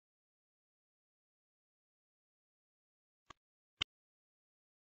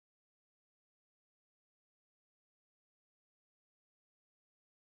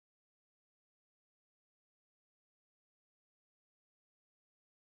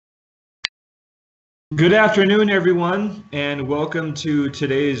Good afternoon, everyone, and welcome to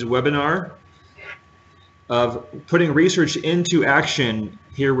today's webinar of putting research into action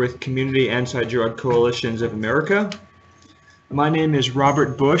here with Community Anti-Drug Coalitions of America. My name is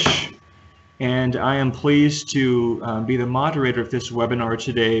Robert Bush, and I am pleased to be the moderator of this webinar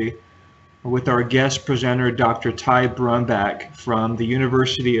today with our guest presenter, Dr. Ty Brumback from the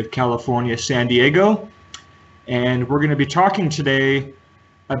University of California, San Diego. And we're going to be talking today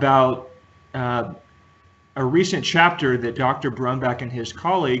about a recent chapter that Dr. Brumback and his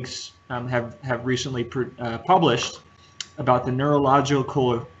colleagues have recently published about the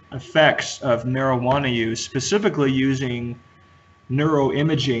neurological effects of marijuana use, specifically using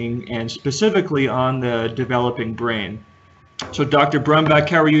neuroimaging and specifically on the developing brain. So Dr. Brumback,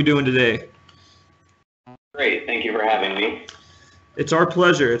 how are you doing today? Great, thank you for having me. It's our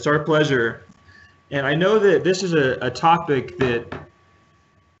pleasure, it's our pleasure. And I know that this is a topic that,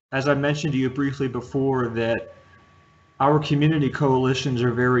 as I mentioned to you briefly before, that our community coalitions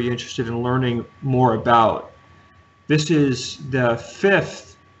are very interested in learning more about. This is the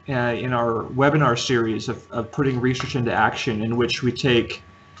fifth in our webinar series of putting research into action, in which we take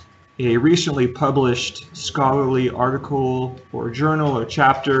a recently published scholarly article or journal or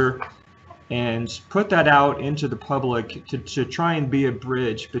chapter and put that out into the public to try and be a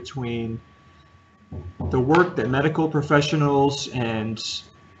bridge between the work that medical professionals and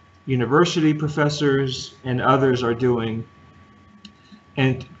university professors and others are doing,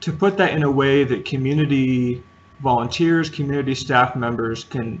 and to put that in a way that community volunteers, community staff members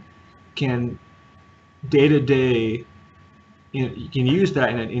can day-to-day, you can use that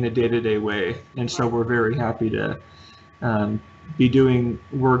in a day-to-day way. And so we're very happy to be doing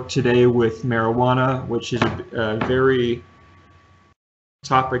work today with marijuana, which is a very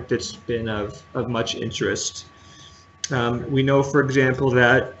topic that's been of much interest. We know, for example,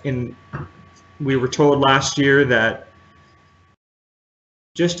 that we were told last year that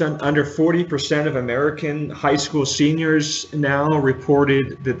just under 40% of American high school seniors now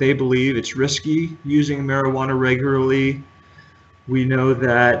reported that they believe it's risky using marijuana regularly. We know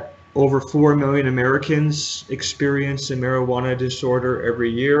that over 4 million Americans experience a marijuana disorder every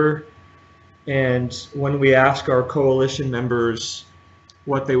year. And when we ask our coalition members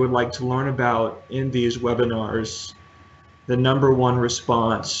what they would like to learn about in these webinars, the number one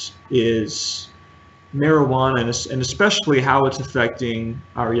response is marijuana, and especially how it's affecting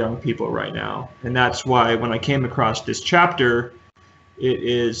our young people right now. And that's why when I came across this chapter, it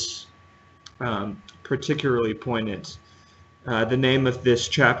is particularly poignant. The name of this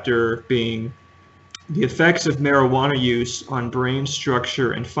chapter being The Effects of Marijuana Use on Brain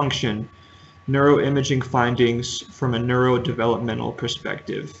Structure and Function, Neuroimaging Findings from a Neurodevelopmental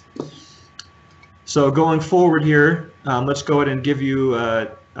Perspective. So going forward here, let's go ahead and give you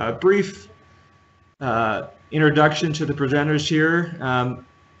a brief introduction to the presenters here.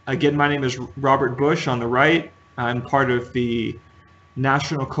 Again, my name is Robert Bush on the right. I'm part of the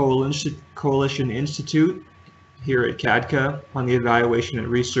National Coalition Institute here at CADCA on the Evaluation and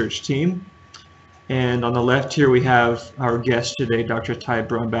Research team. And on the left here, we have our guest today, Dr. Ty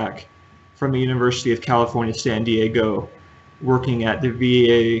Brumback from the University of California, San Diego, working at the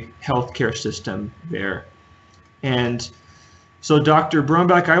VA healthcare system there. And so Dr.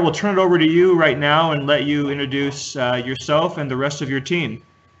 Brumback, I will turn it over to you right now and let you introduce yourself and the rest of your team.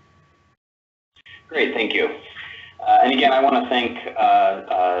 Great, thank you. And again, I want to thank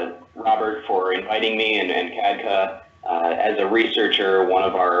Robert for inviting me and CADCA. As a researcher, one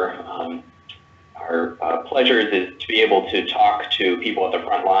of our pleasures is to be able to talk to people at the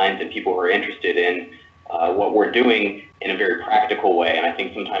front lines and people who are interested in what we're doing in a very practical way. And I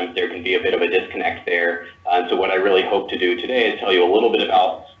think sometimes there can be a bit of a disconnect there. So what I really hope to do today is tell you a little bit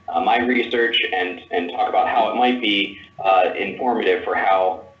about my research and talk about how it might be informative for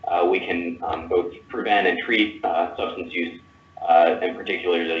how we can both prevent and treat substance use, and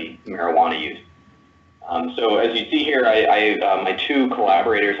particularly marijuana use. So as you see here, my two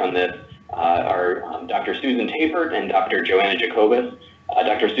collaborators on this are Dr. Susan Tapert and Dr. Joanna Jacobus.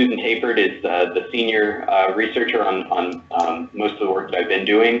 Dr. Susan Tapert is the senior researcher on most of the work that I've been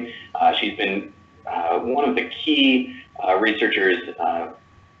doing. She's been one of the key researchers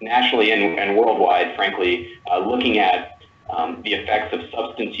nationally and worldwide, frankly, looking at the effects of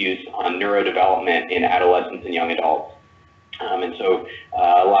substance use on neurodevelopment in adolescents and young adults. And so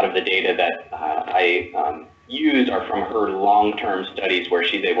a lot of the data that I use are from her long-term studies where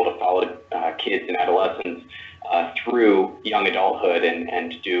she's able to follow kids and adolescents through young adulthood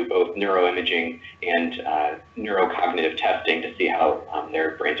and do both neuroimaging and neurocognitive testing to see how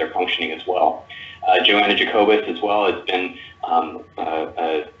their brains are functioning as well. Joanna Jacobus as well has been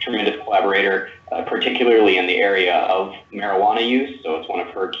a tremendous collaborator. particularly in the area of marijuana use. So it's one of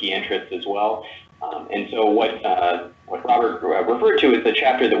her key interests as well. And so what Robert referred to is the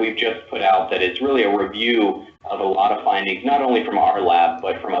chapter that we've just put out that is really a review of a lot of findings, not only from our lab,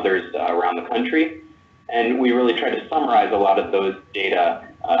 but from others around the country. And we really tried to summarize a lot of those data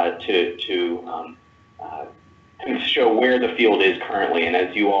to show where the field is currently. And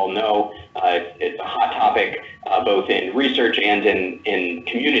as you all know, it's a hot topic both in research and in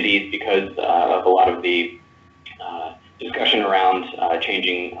communities because of a lot of the discussion around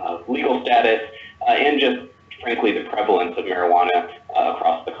changing legal status and just frankly the prevalence of marijuana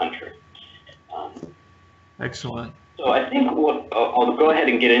across the country. Excellent. So I think I'll go ahead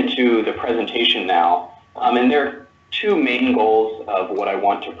and get into the presentation now. And there are two main goals of what I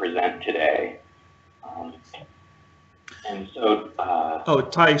want to present today. And so... oh,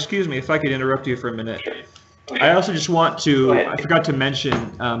 Ty, excuse me, if I could interrupt you for a minute. Sure. Okay. I also just want to, I forgot to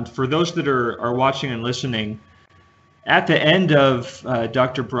mention, for those that are watching and listening, at the end of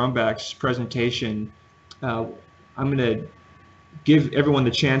Dr. Brumback's presentation, I'm going to give everyone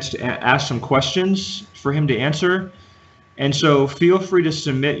the chance to ask some questions for him to answer. And so feel free to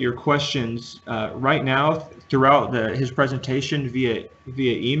submit your questions right now throughout his presentation via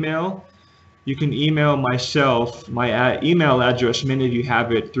email. You can email myself, my email address, many of you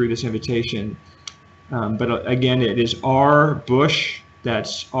have it through this invitation. But again, it is rbusch,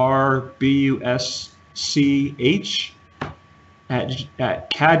 that's RBUSCH at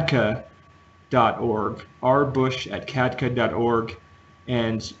CADCA.org, rbusch@cadca.org,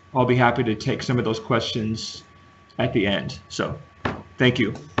 and I'll be happy to take some of those questions at the end. So, thank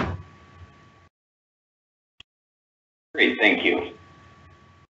you. Great, thank you.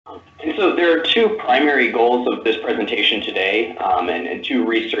 And so there are two primary goals of this presentation today, and two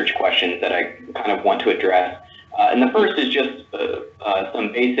research questions that I kind of want to address. And the first is just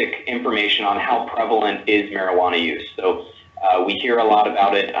some basic information on how prevalent is marijuana use. So we hear a lot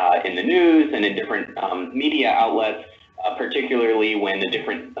about it in the news and in different media outlets, particularly when the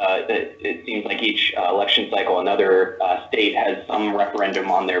different, it seems like each election cycle, another state has some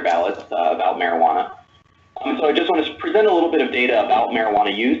referendum on their ballots about marijuana. So I just want to present a little bit of data about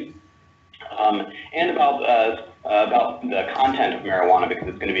marijuana use and about the content of marijuana, because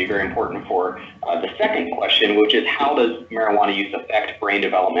it's going to be very important for the second question, which is how does marijuana use affect brain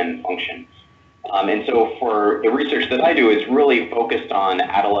development and function? And so for the research that I do is really focused on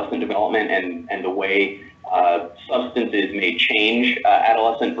adolescent development and the way substances may change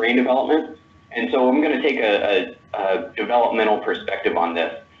adolescent brain development. And so I'm going to take a developmental perspective on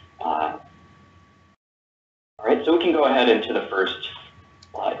this. All right, so we can go ahead into the first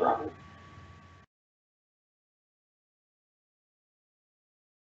slide, Robert.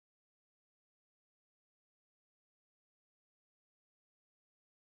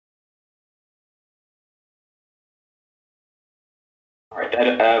 All right,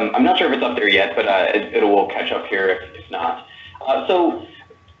 I'm not sure if it's up there yet, but it will catch up here if not. So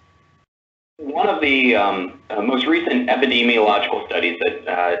one of the most recent epidemiological studies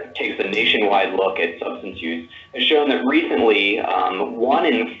that takes a nationwide look at substance use has shown that recently 1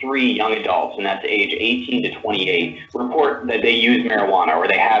 in 3 young adults, and that's age 18 to 28, report that they use marijuana or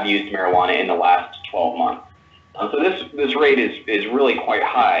they have used marijuana in the last 12 months. So this rate is really quite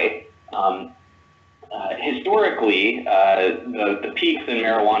high. Historically, the peaks in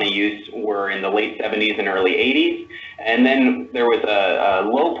marijuana use were in the late 70s and early 80s, and then there was a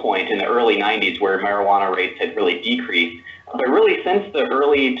low point in the early 90s where marijuana rates had really decreased. But really, since the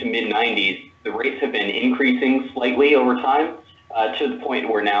early to mid 90s, the rates have been increasing slightly over time to the point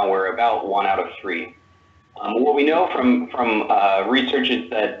where now we're about 1 out of 3. What we know from research is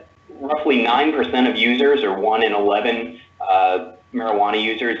that roughly 9% of users, or 1 in 11 marijuana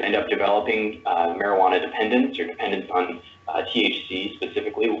users, end up developing marijuana dependence, or dependence on THC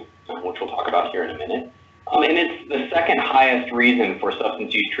specifically, which we'll talk about here in a minute. And it's the second highest reason for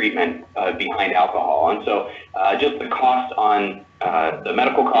substance use treatment behind alcohol. And so just the cost on the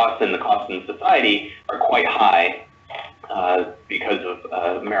medical costs and the costs in society are quite high because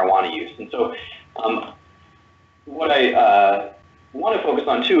of marijuana use. And so what I want to focus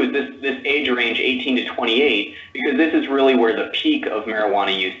on too is this age range 18 to 28, because this is really where the peak of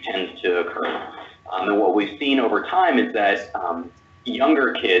marijuana use tends to occur. And what we've seen over time is that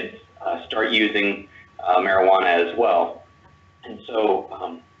younger kids start using marijuana as well. And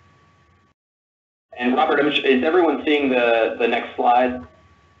so, and Robert, is everyone seeing the next slide?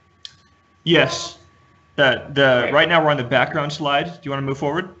 Yes. Okay. Right now we're on the background slide. Do you want to move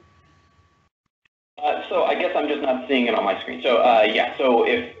forward? So I guess I'm just not seeing it on my screen. So yeah, so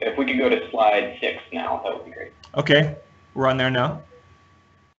if we could go to slide 6 now, that would be great. Okay, we're on there now.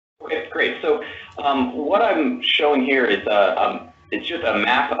 Okay, great. Great. So what I'm showing here is it's just a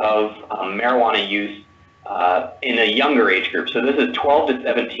map of marijuana use in a younger age group. So this is 12 to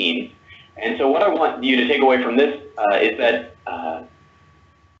 17. And so what I want you to take away from this is that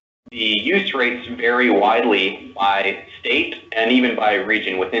the use rates vary widely by state and even by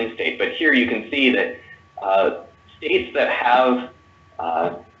region within state. But here you can see that states that have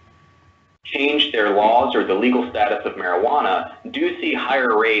changed their laws or the legal status of marijuana do see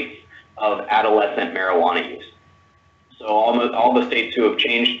higher rates of adolescent marijuana use. So almost all the states who have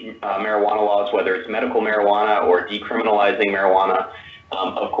changed marijuana laws, whether it's medical marijuana or decriminalizing marijuana,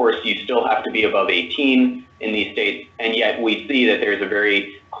 of course, you still have to be above 18 in these states, and yet we see that there's a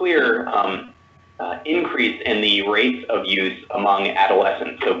very clear increase in the rates of use among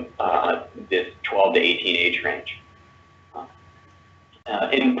adolescents, so this 12 to 18 age range.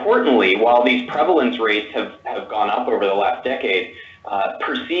 Importantly, while these prevalence rates have gone up over the last decade,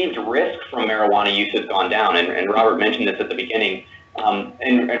 perceived risk from marijuana use has gone down, and Robert mentioned this at the beginning.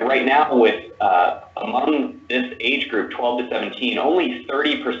 And right now, with among this age group, 12 to 17, only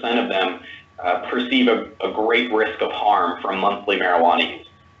 30% of them perceive a great risk of harm from monthly marijuana use.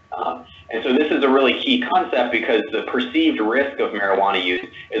 And so this is a really key concept because the perceived risk of marijuana use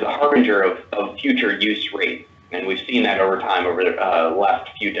is a harbinger of future use rates. And we've seen that over time, over the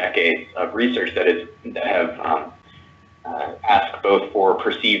last few decades of research that have asked both for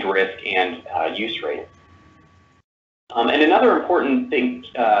perceived risk and use rate. And another important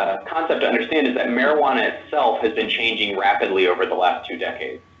concept to understand is that marijuana itself has been changing rapidly over the last 2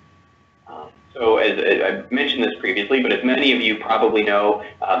 decades. So as I mentioned this previously, but as many of you probably know,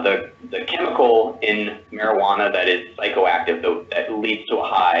 the chemical in marijuana that is psychoactive, that leads to a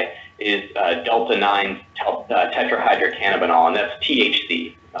high, is delta-9 tetrahydrocannabinol, and that's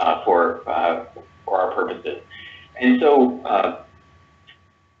THC for our purposes. And so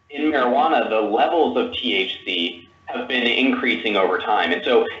in marijuana, the levels of THC have been increasing over time. And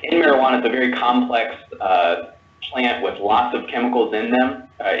so in marijuana, it's a very complex plant with lots of chemicals in them,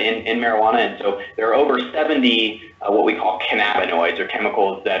 in marijuana. And so there are over 70 what we call cannabinoids, or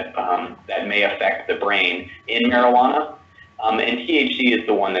chemicals that may affect the brain in marijuana. And THC is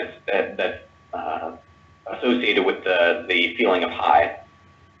the one that's associated with the feeling of high.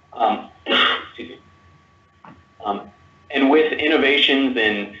 Excuse me. And with innovations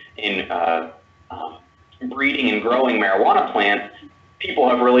in breeding and growing marijuana plants, people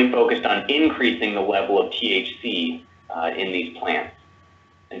have really focused on increasing the level of THC in these plants.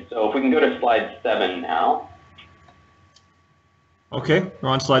 And so if we can go to slide 7 now. Okay, we're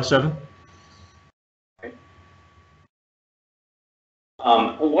on slide 7. Okay.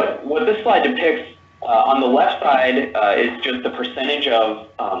 What this slide depicts on the left side is just the percentage of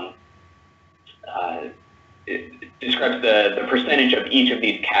it describes the percentage of each of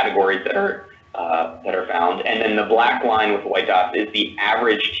these categories that are found, and then the black line with the white dots is the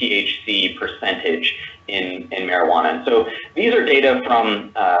average THC percentage in marijuana. And so these are data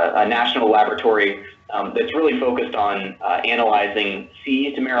from a national laboratory that's really focused on analyzing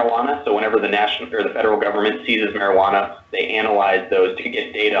seized marijuana. So whenever the national or the federal government seizes marijuana, they analyze those to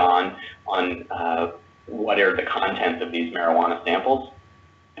get data on what are the contents of these marijuana samples.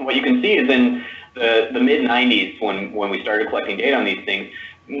 And what you can see is in the mid-90s, when we started collecting data on these things,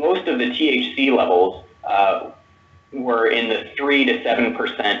 most of the THC levels were in the 3 to 7%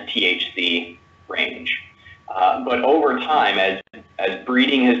 THC range. But over time, as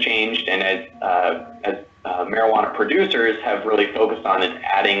breeding has changed and as marijuana producers have really focused on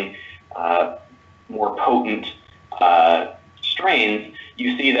adding more potent strains,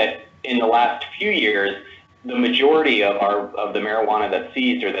 you see that in the last few years, the majority of the marijuana that's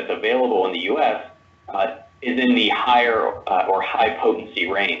seized or that's available in the U.S. Is in the higher or high potency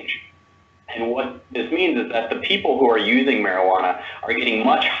range. And what this means is that the people who are using marijuana are getting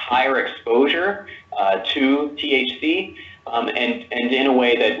much higher exposure to THC, and in a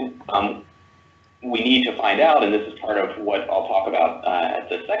way that we need to find out, and this is part of what I'll talk about at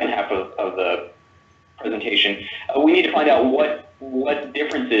the second half of the presentation, we need to find out what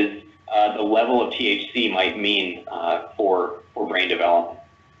differences the level of THC might mean for brain development.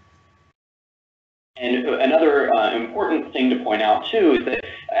 And another important thing to point out too is that,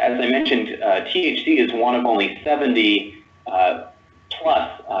 as I mentioned, THC is one of only 70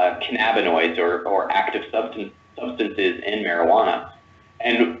 plus cannabinoids or active substances in marijuana.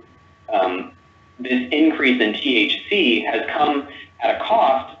 And this increase in THC has come at a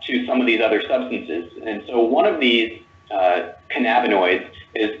cost to some of these other substances. And so one of these cannabinoids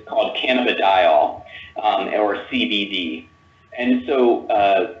is called cannabidiol, or CBD. And so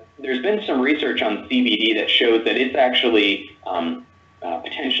there's been some research on CBD that shows that it's actually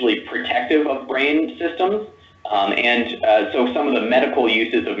potentially protective protective of brain systems. So some of the medical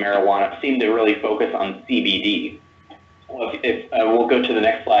uses of marijuana seem to really focus on CBD. Well, we'll go to the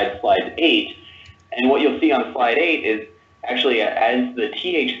next slide, slide 8. And what you'll see on slide 8 is actually as the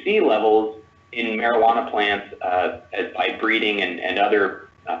THC levels in marijuana plants by breeding and other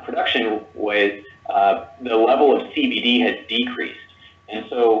production ways, the level of CBD has decreased. And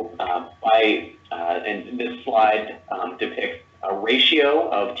so and this slide depicts a ratio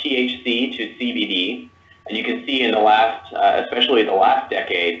of THC to CBD. And you can see in the last, especially the last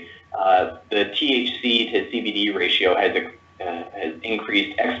decade, the THC to CBD ratio has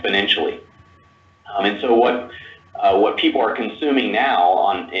increased exponentially. And so what people are consuming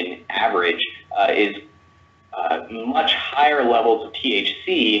now in average is much higher levels of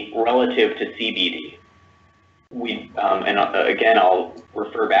THC relative to CBD. Again, I'll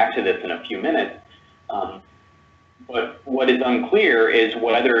refer back to this in a few minutes. But what is unclear is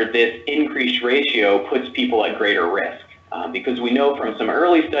whether this increased ratio puts people at greater risk. Because we know from some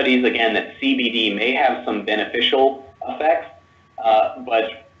early studies, again, that CBD may have some beneficial effects,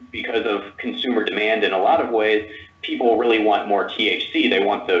 but because of consumer demand in a lot of ways, people really want more THC. They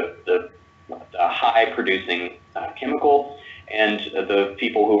want the high-producing chemical, and the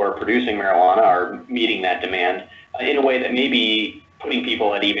people who are producing marijuana are meeting that demand in a way that may be putting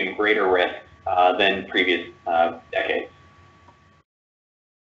people at even greater risk than previous decades.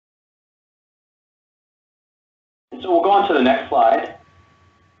 And so we'll go on to the next slide.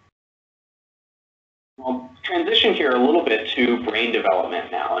 We'll transition here a little bit to brain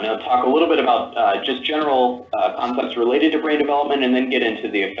development now, and I'll talk a little bit about just general concepts related to brain development, and then get into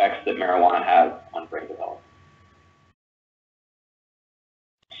the effects that marijuana has on brain development.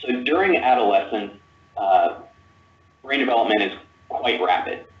 So during adolescence, brain development is quite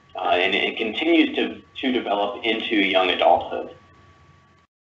rapid, and it continues to develop into young adulthood.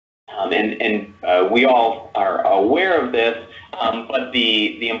 We all are aware of this, but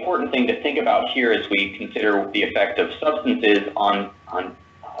the important thing to think about here as we consider the effect of substances on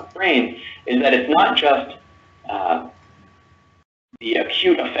brains is that it's not just the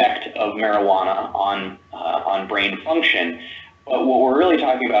acute effect of marijuana on brain function, but what we're really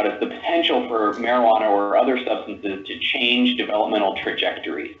talking about is the potential for marijuana or other substances to change developmental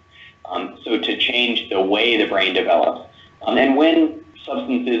trajectories, so to change the way the brain develops. And when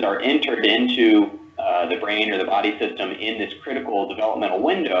substances are entered into the brain or the body system in this critical developmental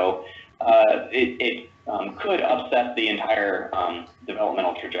window, it could upset the entire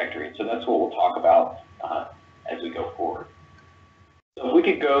developmental trajectory. So that's what we'll talk about as we go forward. So if we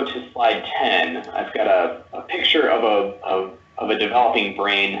could go to slide 10, I've got a picture of a developing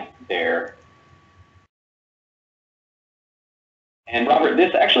brain there. And Robert,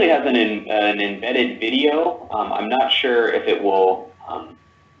 this actually has an embedded video. I'm not sure if it will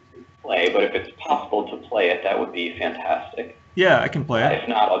play, but if it's possible to play it, that would be fantastic. Yeah, I can play it. If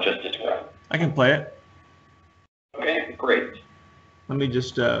not, I'll just describe. I can play it. Okay, great. Let me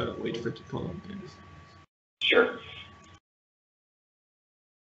just wait for it to pull up. Sure.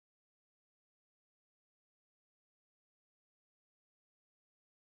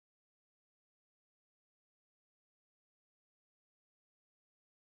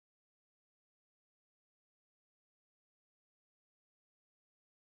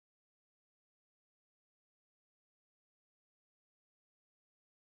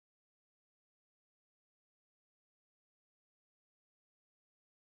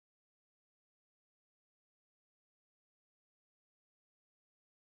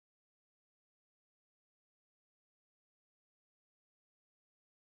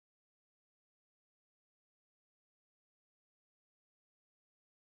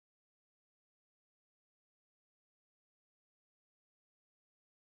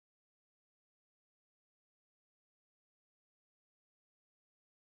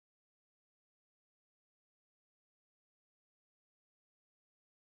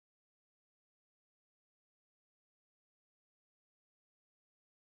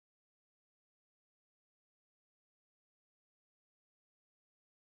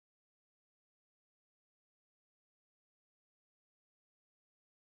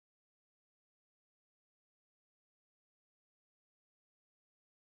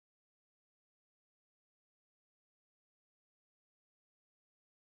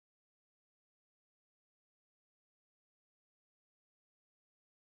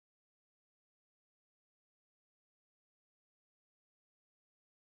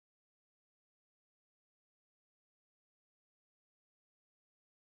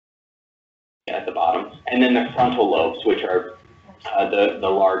 At the bottom, and then the frontal lobes, which are the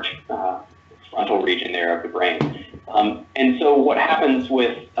large frontal region there of the brain. And so what happens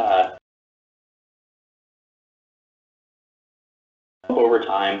with over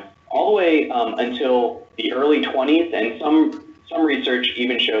time, all the way until the early 20s, and some research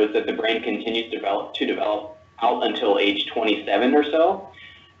even shows that the brain continues to develop out until age 27 or so.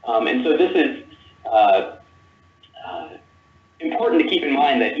 And so this is important to keep in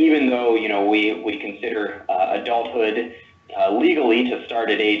mind that even though we consider adulthood legally to start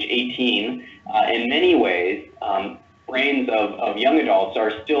at age 18, in many ways brains of young adults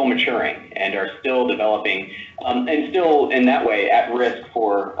are still maturing and are still developing, and still in that way at risk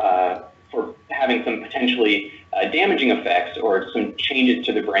for having some potentially damaging effects or some changes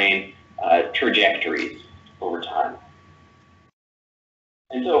to the brain trajectories over time.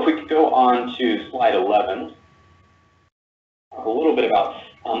 And so if we could go on to slide 11, talk a little bit about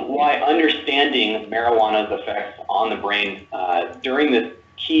why understanding marijuana's effects on the brain during this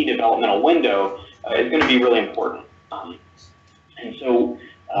key developmental window is going to be really important. And so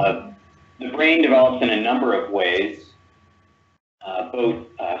the brain develops in a number of ways, both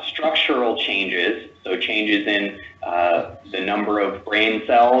structural changes, so changes in the number of brain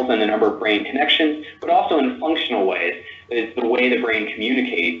cells and the number of brain connections, but also in functional ways. It's the way the brain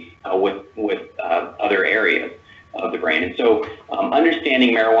communicates with other areas of the brain. And so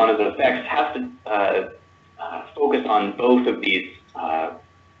understanding marijuana's effects has to focus on both of these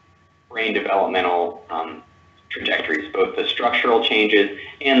brain developmental trajectories, both the structural changes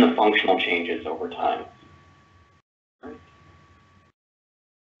and the functional changes over time.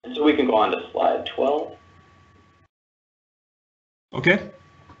 And so we can go on to slide 12. Okay.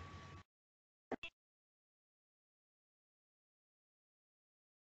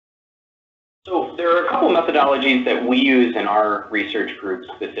 So there are a couple methodologies that we use in our research group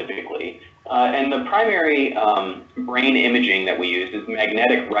specifically. And the primary brain imaging that we use is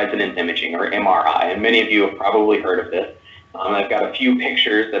magnetic resonance imaging, or MRI. And many of you have probably heard of this. I've got a few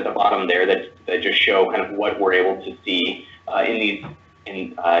pictures at the bottom there that just show kind of what we're able to see in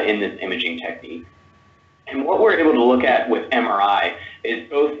this imaging technique. And what we're able to look at with MRI is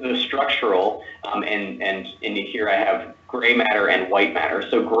both the structural, and here I have gray matter and white matter.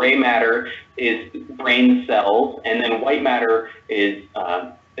 So gray matter is brain cells, and then white matter is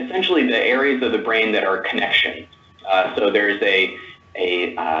essentially the areas of the brain that are connections. So there's a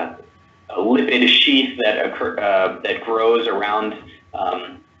lipid sheath that grows around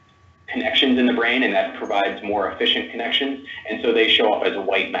connections in the brain, and that provides more efficient connections. And so they show up as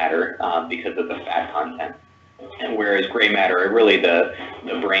white matter because of the fat content. And whereas gray matter are really the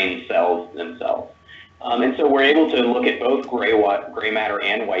brain cells themselves. And so we're able to look at both gray matter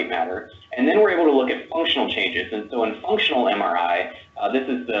and white matter. And then we're able to look at functional changes. And so in functional MRI, this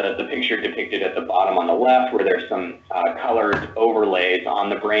is the picture depicted at the bottom on the left, where there's some colored overlays on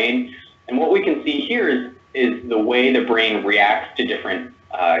the brain. And what we can see here is the way the brain reacts to different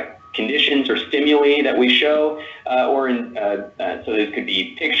conditions or stimuli that we show, so this could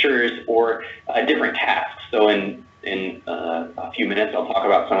be pictures or different tasks. So in a few minutes, I'll talk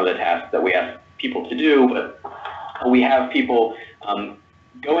about some of the tasks that we ask people to do, but we have people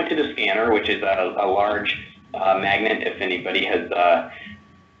go into the scanner, which is a large magnet. If anybody has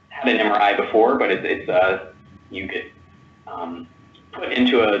had an MRI before, but you get put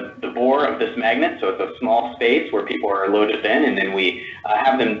into the bore of this magnet, so it's a small space where people are loaded in, and then we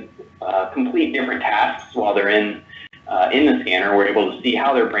have them complete different tasks while they're in the scanner. We're able to see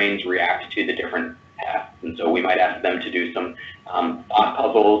how their brains react to the different tasks, and so we might ask them to do some thought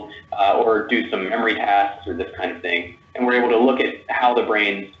puzzles or do some memory tasks or this kind of thing, and we're able to look at how the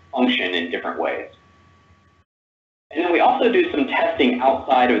brains function in different ways. And then we also do some testing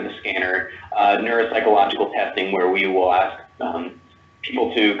outside of the scanner, neuropsychological testing, where we will ask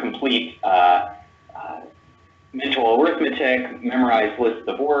people to complete mental arithmetic, memorize lists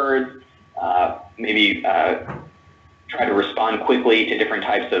of words, maybe try to respond quickly to different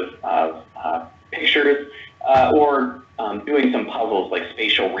types of pictures, or doing some puzzles like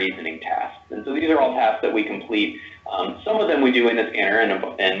spatial reasoning tasks. And so these are all tasks that we complete. Some of them we do in the scanner,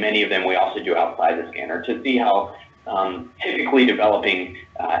 and many of them we also do outside the scanner, to see how typically developing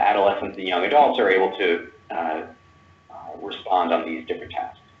adolescents and young adults are able to respond on these different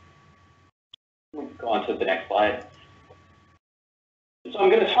tasks. We'll go on to the next slide. So I'm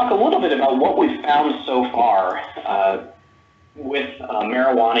going to talk a little bit about what we've found so far with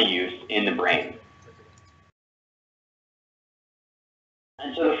marijuana use in the brain.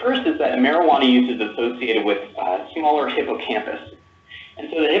 And so the first is that marijuana use is associated with smaller hippocampus. And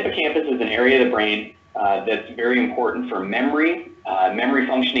so the hippocampus is an area of the brain that's very important for memory, memory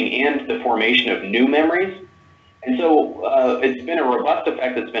functioning, and the formation of new memories. And so it's been a robust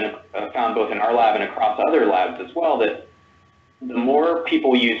effect that's been found both in our lab and across other labs as well, that the more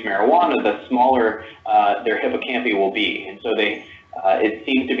people use marijuana, the smaller their hippocampi will be. And so they it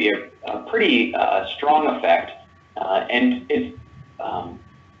seems to be a pretty strong effect. And it's,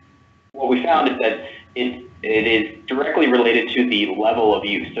 what we found is that it is directly related to the level of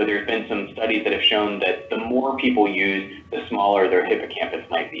use. So there's been some studies that have shown that the more people use, the smaller their hippocampus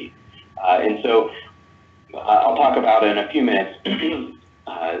might be. And so I'll talk about in a few minutes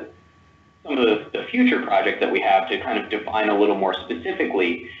some of the future projects that we have to kind of define a little more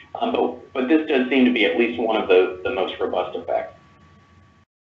specifically, but this does seem to be at least one of the most robust effects.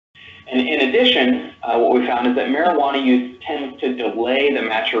 And in addition, what we found is that marijuana use tends to delay the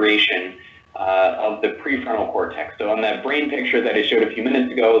maturation of the prefrontal cortex. So on that brain picture that I showed a few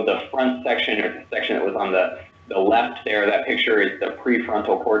minutes ago, the front section, or the section that was on the left there, that picture is the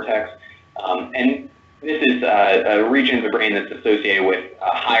prefrontal cortex. And this is a region of the brain that's associated with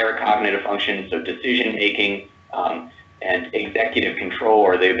higher cognitive function, so decision making and executive control,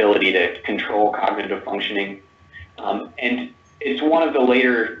 or the ability to control cognitive functioning. And it's one of the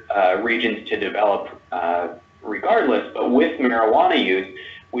later regions to develop regardless, but with marijuana use,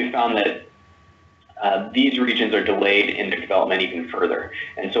 we found that these regions are delayed in their development even further.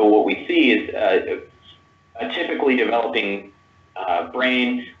 And so what we see is a typically developing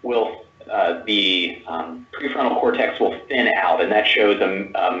brain will, the prefrontal cortex will thin out, and that shows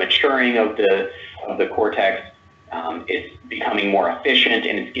a maturing of the cortex. It's becoming more efficient,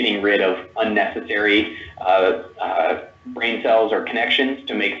 and it's getting rid of unnecessary brain cells or connections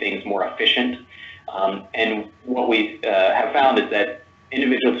to make things more efficient. And what we have found is that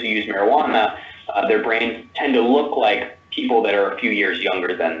individuals who use marijuana, their brains tend to look like people that are a few years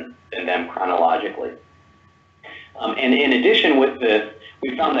younger than them chronologically. And in addition with this,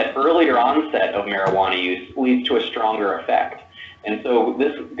 we found that earlier onset of marijuana use leads to a stronger effect. And so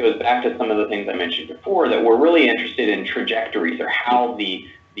this goes back to some of the things I mentioned before, that we're really interested in trajectories, or how the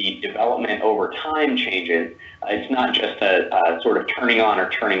development over time changes. It's not just a sort of turning on or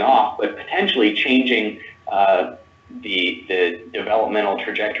turning off, but potentially changing the developmental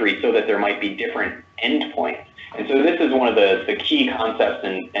trajectory so that there might be different endpoints. And so this is one of the key concepts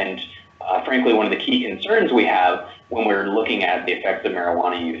and frankly, one of the key concerns we have when we're looking at the effects of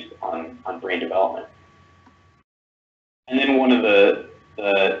marijuana use on brain development. And then one of the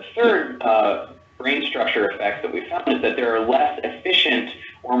third brain structure effects that we found is that there are less efficient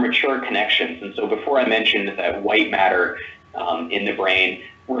or mature connections. And so before I mentioned that white matter in the brain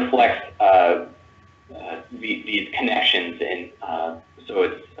reflects these connections, and so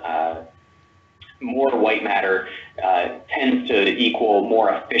it's more white matter tends to equal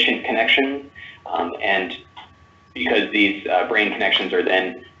more efficient connections, and because these brain connections are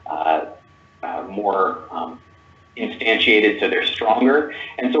then more instantiated, so they're stronger.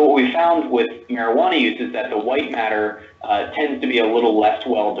 And so what we found with marijuana use is that the white matter tends to be a little less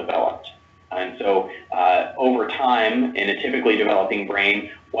well developed. And so over time, in a typically developing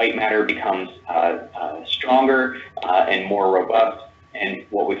brain, white matter becomes stronger and more robust. And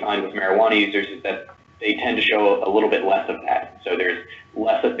what we find with marijuana users is that they tend to show a little bit less of that. So there's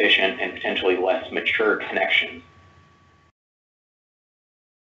less efficient and potentially less mature connections.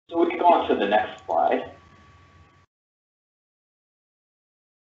 So we can go on to the next slide.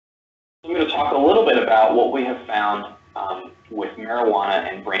 I'm going to talk a little bit about what we have found with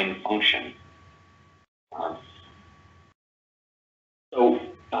marijuana and brain function.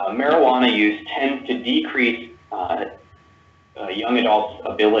 Marijuana use tends to decrease young adults'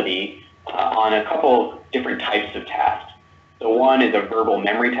 ability on a couple of different types of tasks. So one is a verbal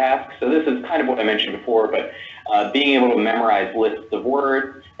memory task. So this is kind of what I mentioned before, but being able to memorize lists of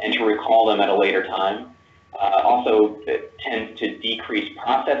words and to recall them at a later time. Also, it tends to decrease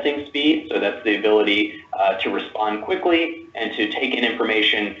processing speed, so that's the ability to respond quickly and to take in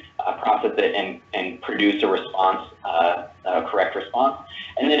information, process it, and produce a response, a correct response.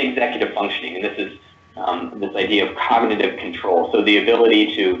 And then executive functioning, and this is this idea of cognitive control, so the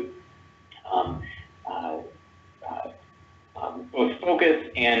ability to both focus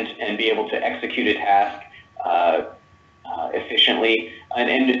and be able to execute a task efficiently.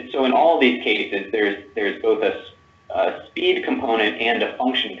 And so in all of these cases, there's both a speed component and a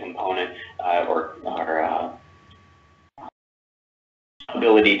function component, or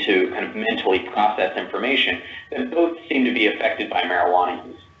ability to kind of mentally process information, that both seem to be affected by marijuana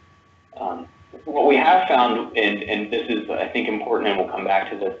use. What we have found, and this is, I think, important, and we'll come back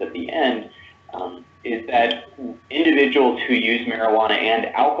to this at the end, is that individuals who use marijuana and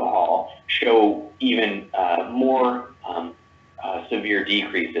alcohol show even more severe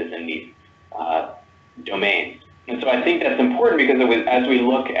decreases in these domains. And so I think that's important because as we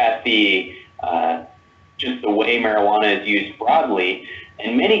look at the just the way marijuana is used broadly,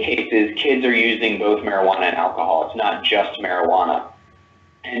 in many cases, kids are using both marijuana and alcohol. It's not just marijuana.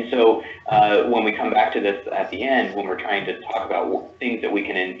 And so when we come back to this at the end, when we're trying to talk about things that we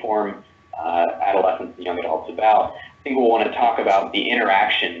can inform adolescents and young adults about, I think we'll want to talk about the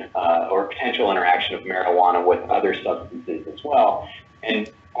interaction or potential interaction of marijuana with other substances as well. And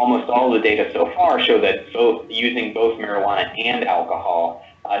almost all of the data so far show that using both marijuana and alcohol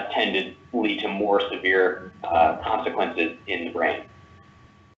tend to lead to more severe consequences in the brain.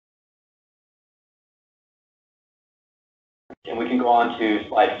 And we can go on to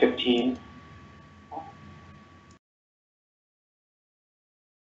slide 15.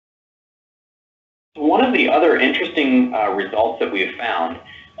 One of the other interesting results that we have found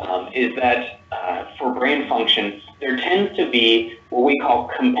is that for brain function, there tends to be what we call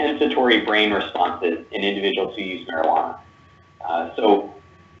compensatory brain responses in individuals who use marijuana.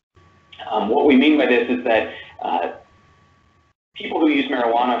 What we mean by this is that people who use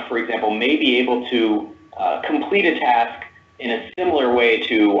marijuana, for example, may be able to complete a task in a similar way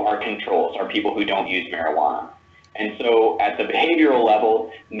to our controls, our people who don't use marijuana. And so at the behavioral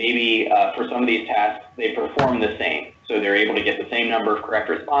level, maybe for some of these tasks, they perform the same. So they're able to get the same number of correct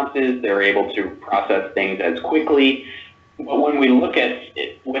responses, they're able to process things as quickly. But when we look at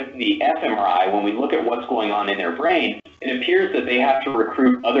it with the fMRI, when we look at what's going on in their brain, it appears that they have to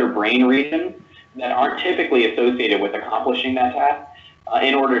recruit other brain regions that aren't typically associated with accomplishing that task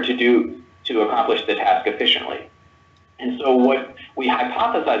in order to accomplish the task efficiently. And so what we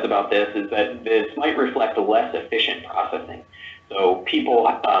hypothesize about this is that this might reflect a less efficient processing. So people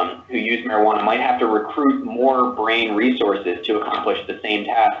who use marijuana might have to recruit more brain resources to accomplish the same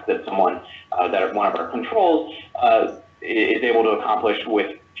task that someone, that one of our controls is able to accomplish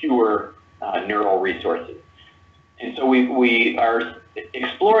with fewer neural resources. And so we are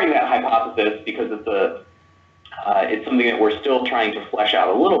exploring that hypothesis because it's something that we're still trying to flesh out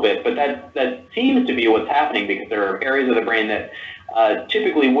a little bit, but that seems to be what's happening because there are areas of the brain that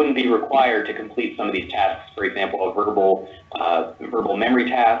typically wouldn't be required to complete some of these tasks. For example, a verbal memory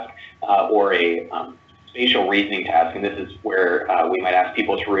task or a spatial reasoning task, and this is where we might ask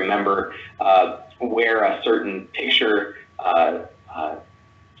people to remember where a certain picture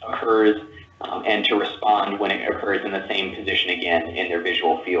occurs and to respond when it occurs in the same position again in their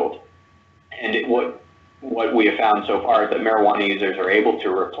visual field. And what we have found so far is that marijuana users are able to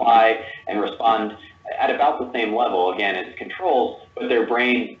reply and respond at about the same level, again, as controls, but their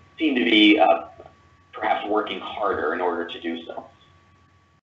brains seem to be perhaps working harder in order to do so.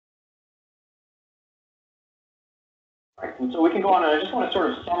 All right, and so we can go on, and I just want to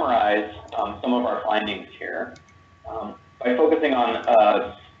sort of summarize some of our findings here by focusing on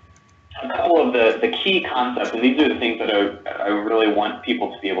a couple of the key concepts, and these are the things that I really want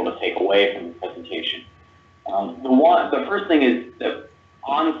people to be able to take away from the presentation. The first thing is that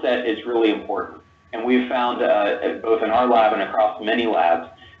onset is really important, and we've found both in our lab and across many labs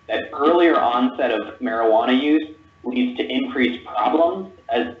that earlier onset of marijuana use leads to increased problems,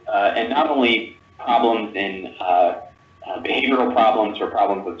 and not only problems in behavioral problems or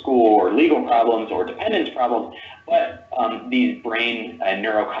problems with school or legal problems or dependence problems, but these brain and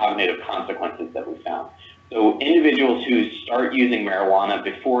neurocognitive consequences that we found. So individuals who start using marijuana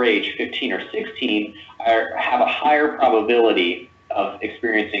before age 15 or 16 have a higher probability of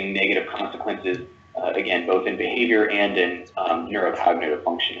experiencing negative consequences, again, both in behavior and in neurocognitive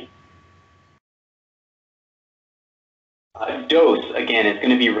functioning. Dose, again, is going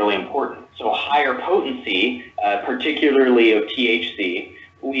to be really important. So higher potency, particularly of THC,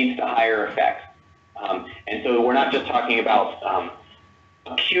 leads to higher effects. And so we're not just talking about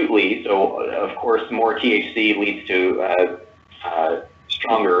acutely, so of course more THC leads to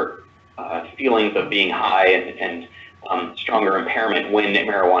stronger feelings of being high and stronger impairment when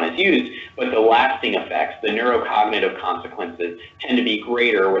marijuana is used, but the lasting effects, the neurocognitive consequences, tend to be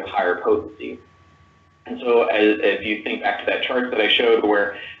greater with higher potency. And so if you think back to that chart that I showed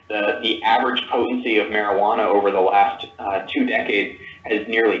where the average potency of marijuana over the last 2 decades has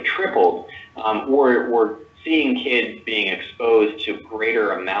nearly tripled, we're seeing kids being exposed to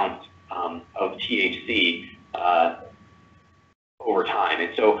greater amounts of THC over time.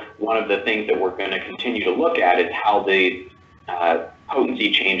 And so one of the things that we're going to continue to look at is how these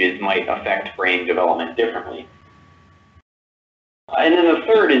potency changes might affect brain development differently. And then the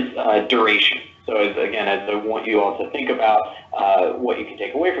third is duration. So as I want you all to think about what you can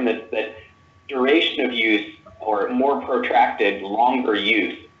take away from this, that duration of use or more protracted, longer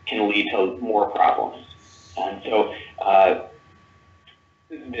use can lead to more problems. And so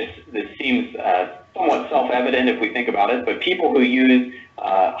this seems somewhat self-evident if we think about it, but people who use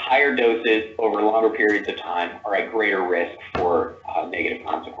higher doses over longer periods of time are at greater risk for negative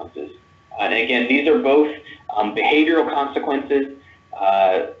consequences. And again, these are both behavioral consequences,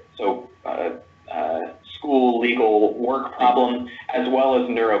 school, legal, work problems, as well as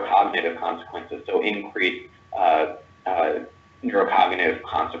neurocognitive consequences, so increased neurocognitive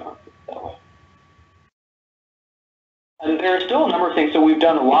consequences that way. And there are still a number of things. So we've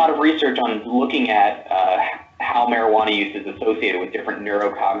done a lot of research on looking at how marijuana use is associated with different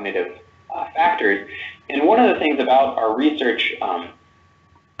neurocognitive factors. And one of the things about our research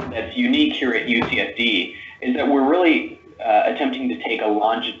that's unique here at UCSD is that we're really attempting to take a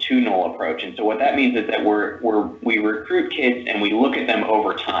longitudinal approach. And so what that means is that we recruit kids and we look at them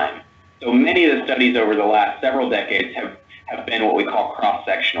over time. So many of the studies over the last several decades have been what we call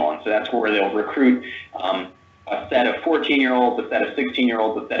cross-sectional. And so that's where they'll recruit a set of 14-year-olds, a set of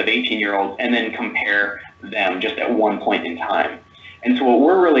 16-year-olds, a set of 18-year-olds, and then compare them just at one point in time. And so what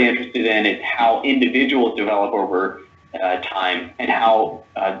we're really interested in is how individuals develop over time and how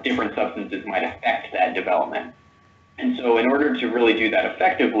different substances might affect that development. And so in order to really do that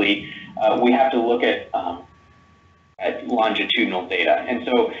effectively, we have to look at longitudinal data. And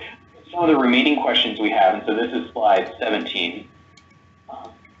so some of the remaining questions we have, and so this is slide 17,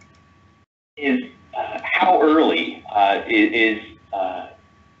 is how early is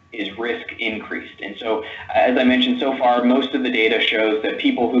risk increased? And so, as I mentioned so far, most of the data shows that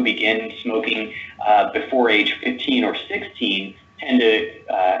people who begin smoking before age 15 or 16 tend to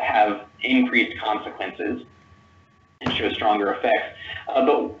have increased consequences and show stronger effects.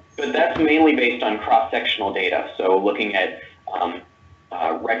 But that's mainly based on cross-sectional data. So looking at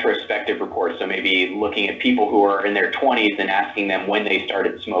retrospective reports, so maybe looking at people who are in their 20s and asking them when they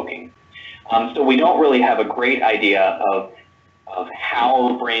started smoking. So we don't really have a great idea of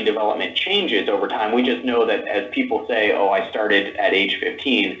how brain development changes over time. We just know that as people say, oh, I started at age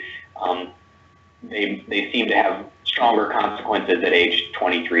 15, they seem to have stronger consequences at age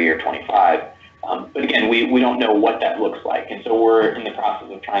 23 or 25. But again, we don't know what that looks like. And so we're in the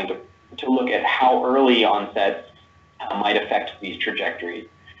process of trying to look at how early onsets might affect these trajectories.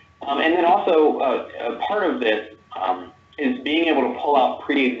 And then also a part of this is being able to pull out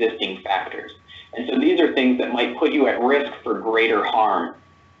pre-existing factors. And so these are things that might put you at risk for greater harm.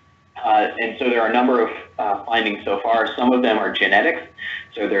 And so there are a number of findings so far. Some of them are genetics.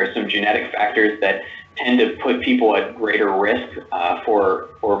 So there are some genetic factors that tend to put people at greater risk for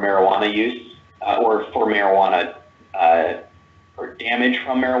marijuana use or for marijuana or damage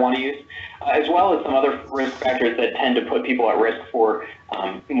from marijuana use, as well as some other risk factors that tend to put people at risk for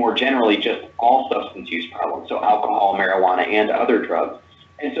more generally just all substance use problems, so alcohol, marijuana, and other drugs.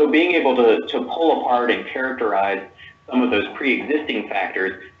 And so being able to pull apart and characterize some of those pre-existing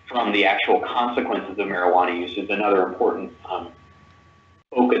factors from the actual consequences of marijuana use is another important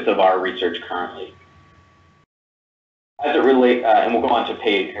focus of our research currently. As it relates, and we'll go on to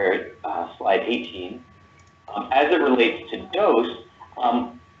page slide 18. As it relates to dose,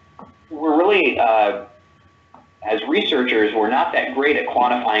 we're really, as researchers, we're not that great at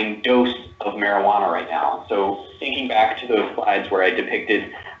quantifying dose of marijuana right now. So thinking back to those slides where I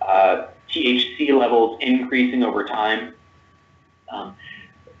depicted THC levels increasing over time,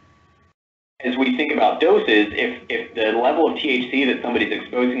 as we think about doses, if the level of THC that somebody's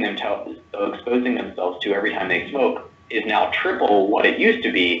exposing themselves to every time they smoke is now triple what it used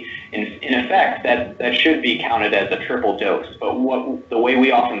to be, in effect, that should be counted as a triple dose. But the way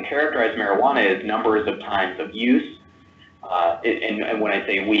we often characterize marijuana is numbers of times of use. And when I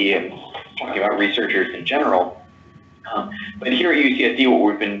say we, I'm talking about researchers in general. But here at UCSD, what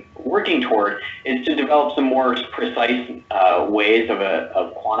we've been working toward is to develop some more precise ways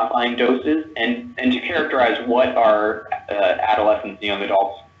of quantifying doses and to characterize what our adolescents and young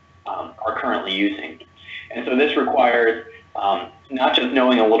adults are currently using. And so this requires not just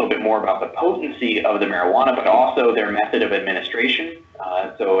knowing a little bit more about the potency of the marijuana, but also their method of administration.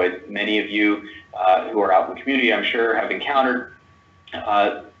 So as many of you who are out in the community, I'm sure, have encountered,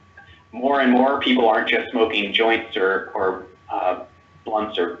 more and more people aren't just smoking joints or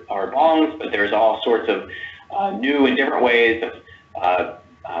blunts or bongs, but there's all sorts of new and different ways of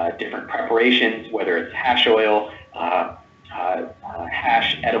different preparations, whether it's hash oil,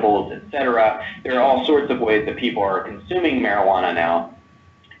 hash edibles, etc. There are all sorts of ways that people are consuming marijuana now,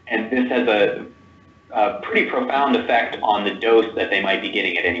 and this has a pretty profound effect on the dose that they might be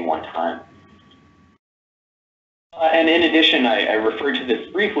getting at any one time. And in addition, I referred to this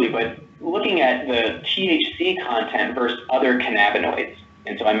briefly, but looking at the THC content versus other cannabinoids.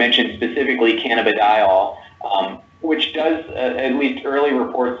 And so I mentioned specifically cannabidiol which does, at least early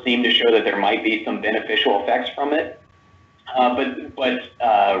reports seem to show that there might be some beneficial effects from it. But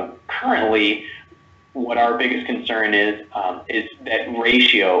currently, what our biggest concern is that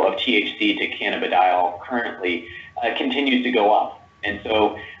ratio of THC to cannabidiol currently continues to go up. And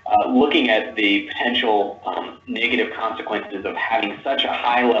so looking at the potential negative consequences of having such a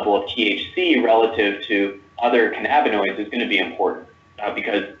high level of THC relative to other cannabinoids is going to be important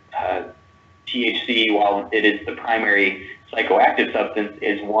because THC, while it is the primary psychoactive substance,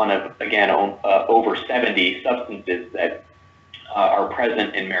 is one of, again, over 70 substances that are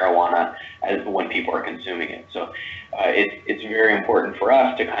present in marijuana as when people are consuming it. So it's very important for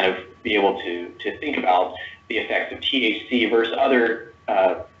us to kind of be able to think about the effects of THC versus other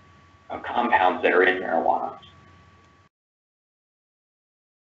compounds that are in marijuana.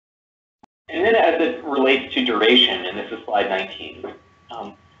 And then as it relates to duration, and this is slide 19,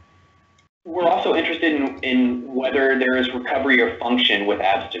 we're also interested in whether there is recovery or function with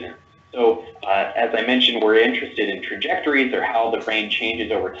abstinence. So as I mentioned, we're interested in trajectories or how the brain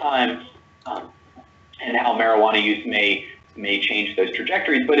changes over time and how marijuana use may change those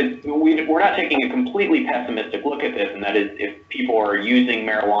trajectories. But we're not taking a completely pessimistic look at this, and that is if people are using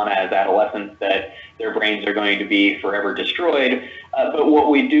marijuana as adolescents, that their brains are going to be forever destroyed. But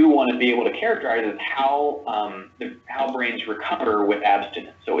what we do want to be able to characterize is how brains recover with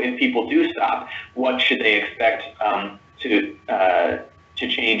abstinence. So if people do stop, what should they expect to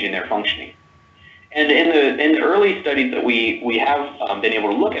change in their functioning? And in the early studies that we have been able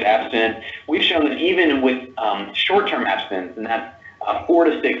to look at abstinence, we've shown that even with short-term abstinence, and that's 4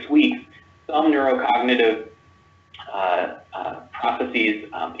 to 6 weeks, some neurocognitive processes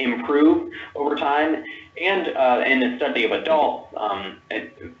improve over time. And in the study of adults,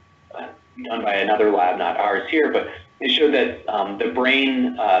 done by another lab, not ours here, but it showed that the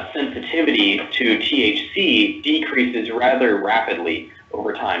brain sensitivity to THC decreases rather rapidly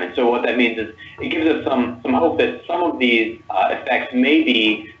over time. And so what that means is it gives us some hope that some of these effects may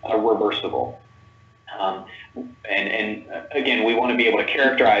be reversible. And again, we want to be able to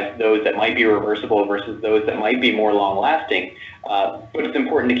characterize those that might be reversible versus those that might be more long-lasting. But it's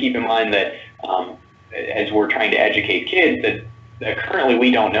important to keep in mind that as we're trying to educate kids, that currently we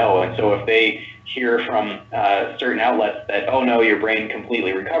don't know. And so if they hear from certain outlets that, oh no, your brain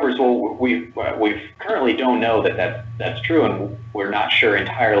completely recovers, well, we currently don't know that that's true, and we're not sure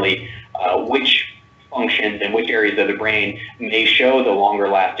entirely which functions and which areas of the brain may show the longer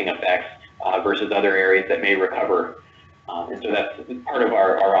lasting effects versus other areas that may recover. And so that's part of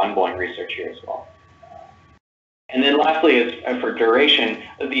our ongoing research here as well. And then lastly, is for duration,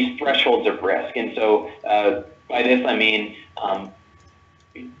 these thresholds of risk. And so by this I mean,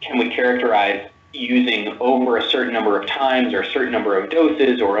 can we characterize using over a certain number of times or a certain number of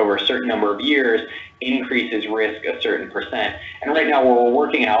doses or over a certain number of years increases risk a certain percent? And right now we're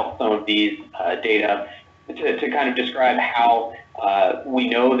working out some of these data to kind of describe how we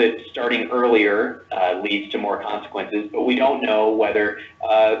know that starting earlier leads to more consequences, but we don't know whether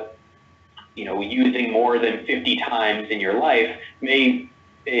using more than 50 times in your life may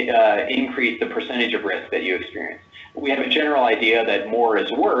increase the percentage of risk that you experience. We have a general idea that more is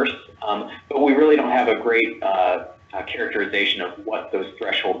worse, but we really don't have a great characterization of what those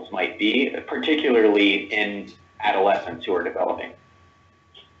thresholds might be, particularly in adolescents who are developing.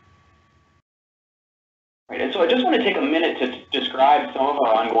 Right, and so I just want to take a minute to describe some of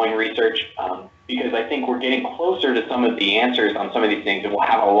our ongoing research because I think we're getting closer to some of the answers on some of these things, and we'll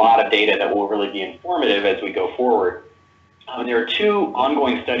have a lot of data that will really be informative as we go forward. There are 2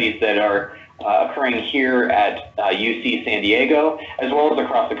 ongoing studies that are occurring here at UC San Diego, as well as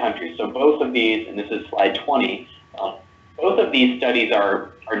across the country. So both of these, and this is slide 20, both of these studies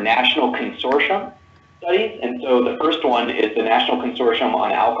are national consortium studies. And so the first one is the National Consortium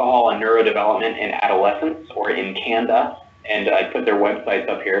on Alcohol and Neurodevelopment in Adolescents, or in CADCA. And I put their websites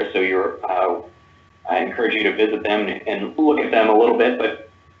up here, so I encourage you to visit them and look at them a little bit. But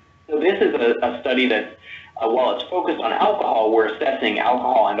so this is a study that's, while it's focused on alcohol, we're assessing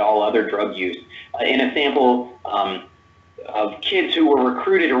alcohol and all other drug use in a sample of kids who were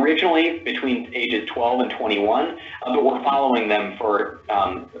recruited originally between ages 12 and 21, but we're following them for,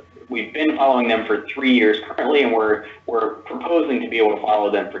 we've been following them for 3 years currently, and we're proposing to be able to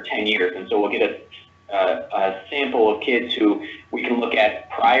follow them for 10 years. And so we'll get a sample of kids who we can look at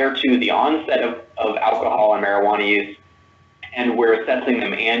prior to the onset of alcohol and marijuana use, and we're assessing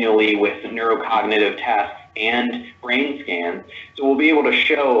them annually with neurocognitive tests and brain scans. So we'll be able to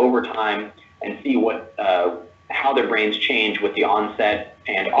show over time and see how their brains change with the onset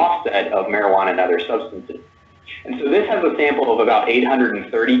and offset of marijuana and other substances. And so this has a sample of about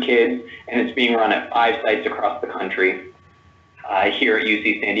 830 kids, and it's being run at 5 sites across the country. Here at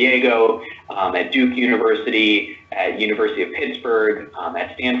UC San Diego, at Duke University, at University of Pittsburgh,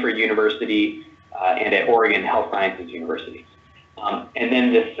 at Stanford University, and at Oregon Health Sciences University. And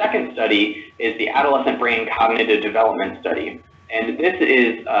then the second study is the Adolescent Brain Cognitive Development Study. And this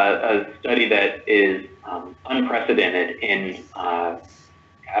is a study that is unprecedented in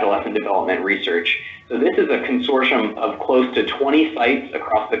adolescent development research. So this is a consortium of close to 20 sites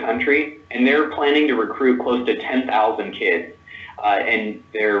across the country, and they're planning to recruit close to 10,000 kids. And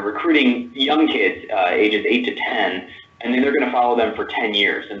they're recruiting young kids, ages 8 to 10, and then they're going to follow them for 10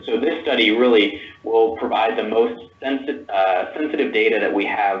 years. And so this study really will provide the most sensitive data that we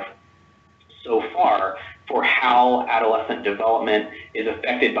have so far for how adolescent development is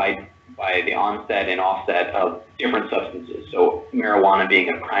affected by the onset and offset of different substances. So marijuana being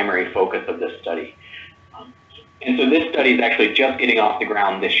a primary focus of this study. And so this study is actually just getting off the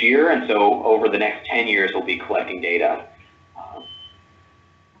ground this year, and so over the next 10 years we'll be collecting data.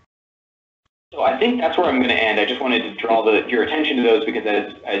 So I think that's where I'm going to end. I just wanted to draw your attention to those because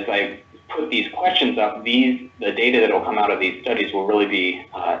as I put these questions up, the data that will come out of these studies will really be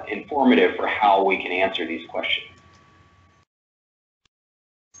informative for how we can answer these questions.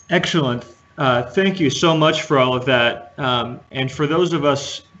 Excellent. Thank you so much for all of that. And for those of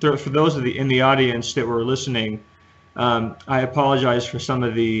us, in the audience that were listening, I apologize for some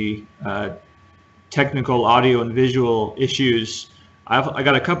of the technical audio and visual issues. I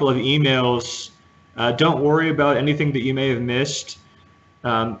got a couple of emails. Don't worry about anything that you may have missed.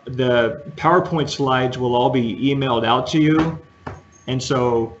 The PowerPoint slides will all be emailed out to you. And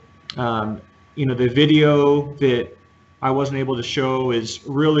so, the video that I wasn't able to show is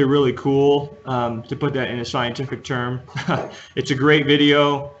really, really cool, to put that in a scientific term. It's a great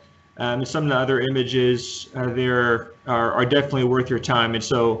video. Some of the other images there are definitely worth your time. And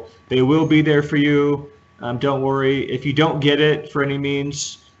so they will be there for you. Don't worry. If you don't get it for any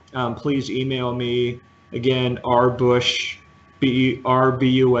means, please email me. Again, rbusch,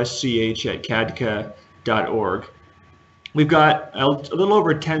 R-B-U-S-C-H at CADCA.org. We've got a little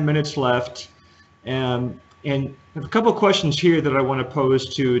over 10 minutes left. And I have a couple of questions here that I want to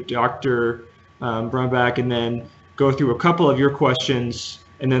pose to Dr. Brumback, and then go through a couple of your questions,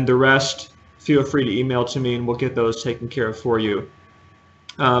 and then the rest, feel free to email to me and we'll get those taken care of for you.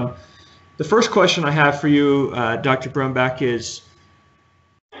 The first question I have for you, Dr. Brumback, is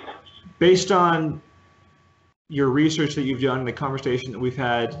based on your research that you've done and the conversation that we've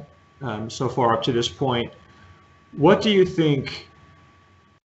had so far up to this point, what do you think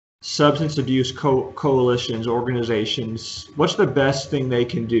substance abuse coalitions, organizations, what's the best thing they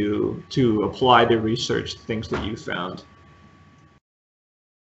can do to apply the research, things that you found?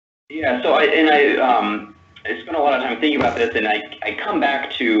 Yeah, so I spent a lot of time thinking about this, and I come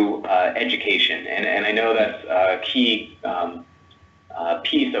back to education, and I know that's a key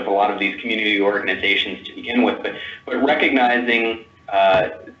piece of a lot of these community organizations to begin with, but recognizing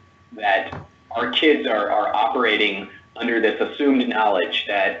that our kids are operating under this assumed knowledge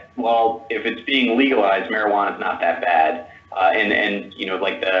that, well, if it's being legalized, marijuana is not that bad, and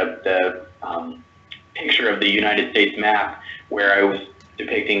like the picture of the United States map where I was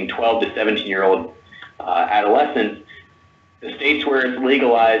depicting 12 to 17-year-old adolescents, the states where it's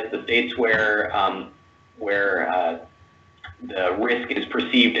legalized, the states where the risk is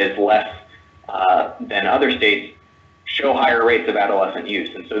perceived as less than other states show higher rates of adolescent use.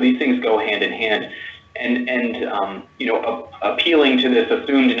 And so these things go hand in hand. And appealing to this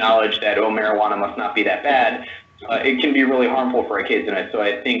assumed knowledge that, oh, marijuana must not be that bad, it can be really harmful for our kids. And so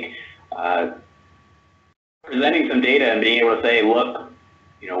I think presenting some data and being able to say, look,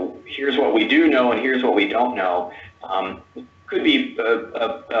 here's what we do know and here's what we don't know, could be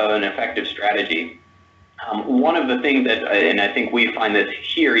an effective strategy. One of the things that, and I think we find this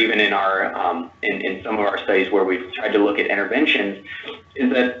here even in our in some of our studies where we've tried to look at interventions,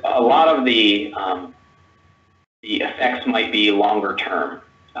 is that a lot of the effects might be longer term.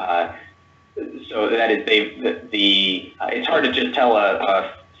 So that is, it's hard to just tell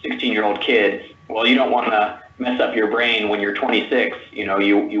a 16-year-old kid, well, you don't want to mess up your brain when you're 26.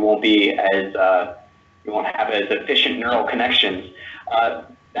 You won't be as you won't have as efficient neural connections.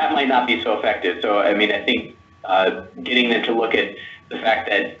 That might not be so effective. So I mean, I think getting them to look at the fact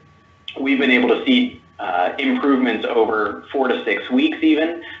that we've been able to see improvements over 4 to 6 weeks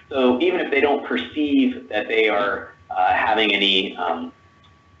even. So even if they don't perceive that they are having any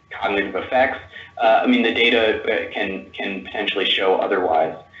cognitive effects, I mean, the data can potentially show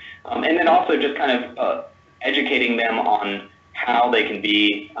otherwise. And then also just kind of educating them on how they can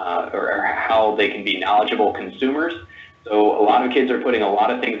be or how they can be knowledgeable consumers. So a lot of kids are putting a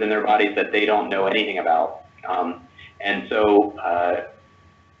lot of things in their bodies that they don't know anything about. And so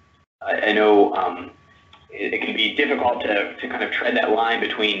I know it can be difficult to kind of tread that line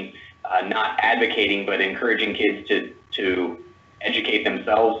between not advocating but encouraging kids to educate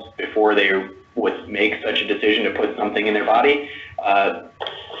themselves before they would make such a decision to put something in their body.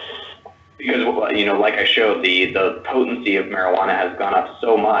 Because, you know, like I showed, the potency of marijuana has gone up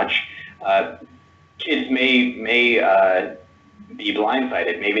so much. Kids may be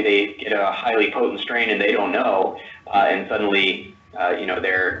blindsided. Maybe they get a highly potent strain and they don't know, and suddenly, you know,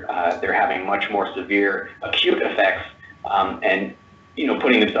 they're having much more severe acute effects, and, you know,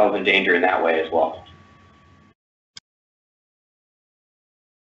 putting themselves in danger in that way as well.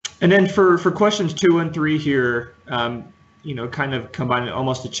 And then for questions 2 and 3 here, you know, kind of combining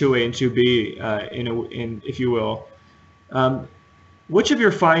almost a 2A and 2B, in if you will. Which of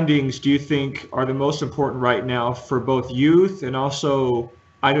your findings do you think are the most important right now for both youth and also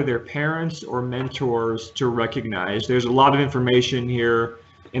either their parents or mentors to recognize? There's a lot of information here,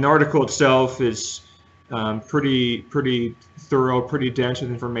 and the article itself is pretty thorough, pretty dense with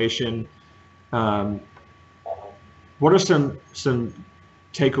information. What are some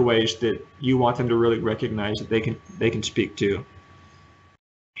takeaways that you want them to really recognize that they can speak to?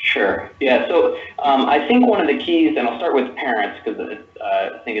 Sure. Yeah. So I think one of the keys, and I'll start with parents because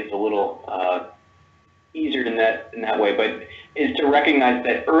I think it's a little easier in that way, but is to recognize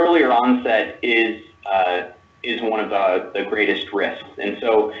that earlier onset is one of the greatest risks. And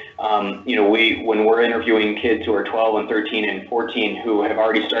so, you know, when we're interviewing kids who are 12 and 13 and 14 who have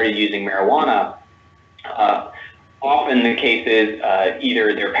already started using marijuana, often the case is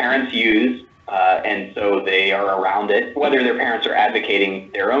either their parents use, and so they are around it, whether their parents are advocating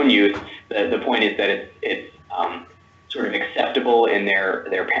their own use. The point is that it's sort of acceptable in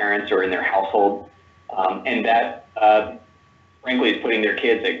their parents or in their household, and that frankly is putting their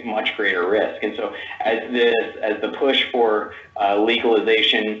kids at much greater risk. And so as the push for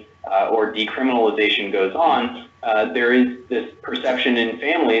legalization or decriminalization goes on, there is this perception in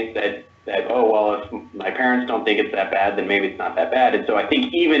families that oh, well, if my parents don't think it's that bad, then maybe it's not that bad. And so I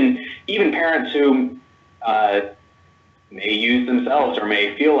think even parents who may use themselves or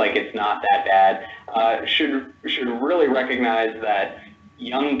may feel like it's not that bad should really recognize that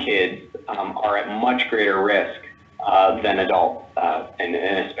young kids are at much greater risk than adults, and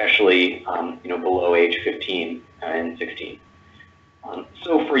especially you know, below age 15 and 16.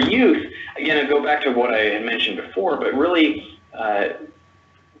 So for youth, again, I go back to what I had mentioned before, but really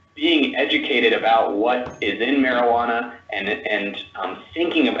being educated about what is in marijuana and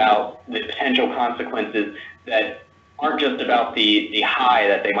thinking about the potential consequences that aren't just about the high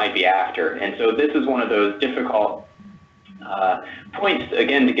that they might be after. And so this is one of those difficult points,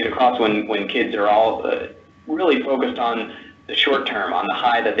 again, to get across when kids are all really focused on the short term, on the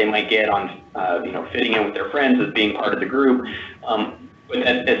high that they might get on you know, fitting in with their friends as being part of the group. But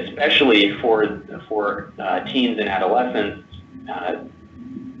that especially for teens and adolescents,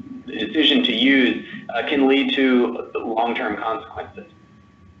 the decision to use can lead to long-term consequences.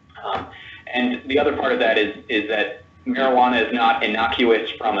 And the other part of that is that marijuana is not innocuous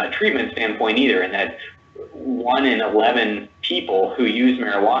from a treatment standpoint either, and that 1 in 11 people who use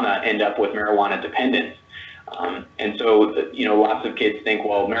marijuana end up with marijuana dependence. And so, you know, lots of kids think,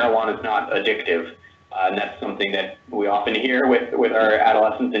 well, marijuana is not addictive. And that's something that we often hear with our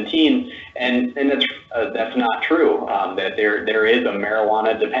adolescents and teens, and that's not true. That there is a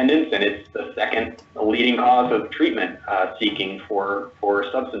marijuana dependence, and it's the second leading cause of treatment seeking for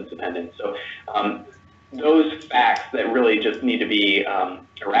substance dependence. So those facts that really just need to be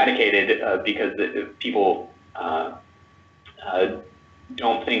eradicated because people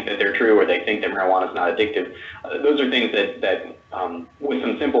don't think that they're true, or they think that marijuana is not addictive. Those are things that with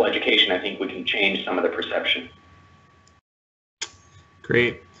some simple education, I think we can change some of the perception.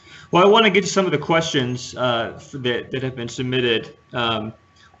 Great. Well, I want to get to some of the questions that have been submitted.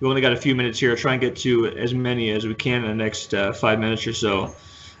 We only got a few minutes here. Try and get to as many as we can in the next 5 minutes or so.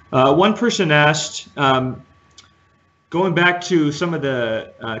 One person asked, going back to some of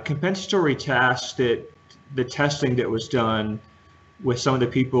the compensatory tasks that the testing that was done with some of the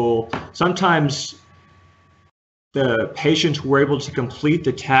people, sometimes the patients were able to complete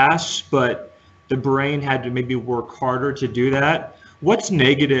the tasks, but the brain had to maybe work harder to do that. What's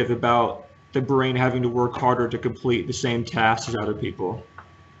negative about the brain having to work harder to complete the same tasks as other people?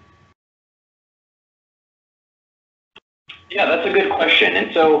 Yeah, that's a good question.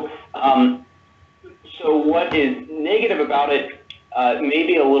 And so, so what is negative about it may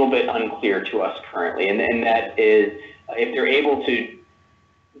be a little bit unclear to us currently, and that is if they're able to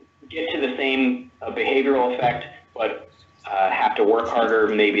get to the same behavioral effect, but have to work harder,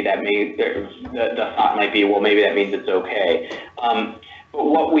 maybe that the thought might be, well, maybe that means it's okay. But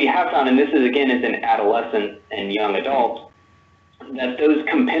what we have found, and this is again is in adolescents and young adults, that those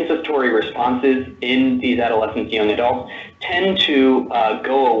compensatory responses in these adolescents, young adults, tend to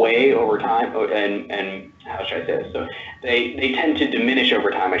go away over time, and how should I say this? So they tend to diminish over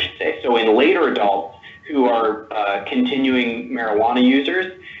time, I should say. So in later adults who are continuing marijuana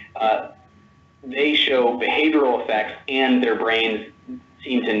users, they show behavioral effects, and their brains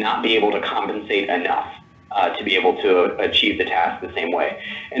seem to not be able to compensate enough to be able to achieve the task the same way.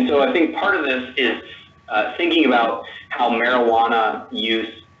 And so I think part of this is thinking about how marijuana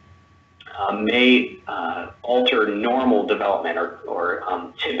use may alter normal development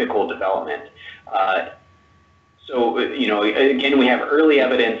or typical development. So, again, we have early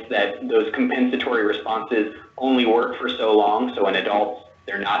evidence that those compensatory responses only work for so long. So in adults,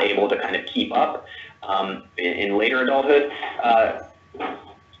 they're not able to kind of keep up in later adulthood.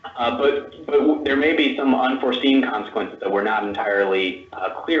 But there may be some unforeseen consequences that we're not entirely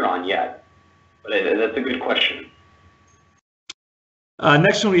clear on yet. But that's a good question.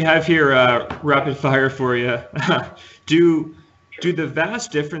 Next one we have here, rapid fire for you. Do the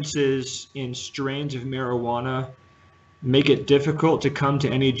vast differences in strains of marijuana make it difficult to come to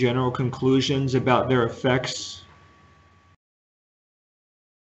any general conclusions about their effects?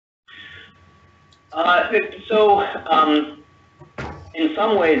 In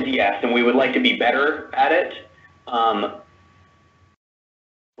some ways, yes, and we would like to be better at it. But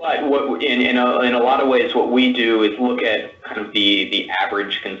in a lot of ways, what we do is look at kind of the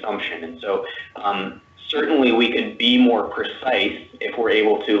average consumption, and so certainly we could be more precise if we're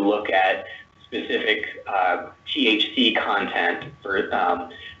able to look at specific THC content for.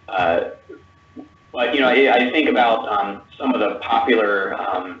 But I think about some of the popular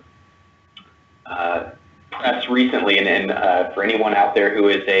press recently, and for anyone out there who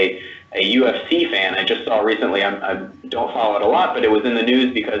is a UFC fan, I just saw recently, I don't follow it a lot, but it was in the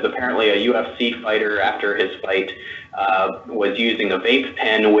news because apparently a UFC fighter, after his fight, was using a vape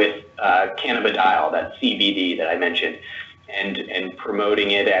pen with cannabidiol, that CBD that I mentioned, and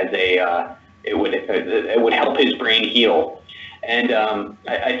promoting it as it would help his brain heal. And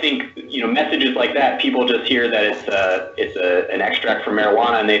I think messages like that, people just hear that it's an extract from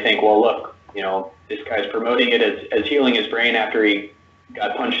marijuana, and they think, well, look, this guy's promoting it as healing his brain after he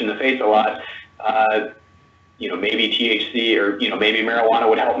got punched in the face a lot. Maybe THC or maybe marijuana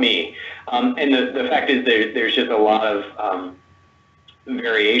would help me. And the fact is there's just a lot of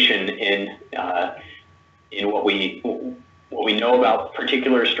variation in what we know about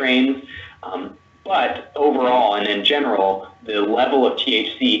particular strains. But overall and in general, the level of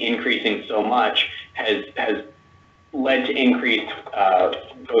THC increasing so much has led to increased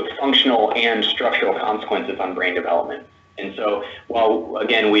both functional and structural consequences on brain development. And so while,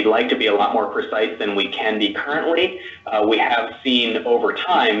 again, we'd like to be a lot more precise than we can be currently, we have seen over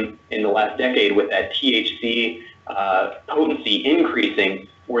time in the last decade with that THC potency increasing,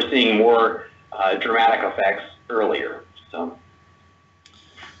 we're seeing more dramatic effects earlier. So.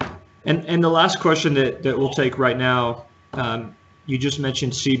 And the last question that we'll take right now, you just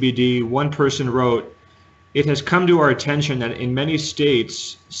mentioned CBD. One person wrote, "It has come to our attention that in many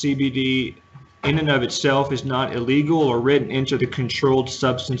states, CBD in and of itself is not illegal or written into the controlled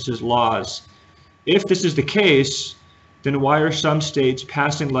substances laws. If this is the case, then why are some states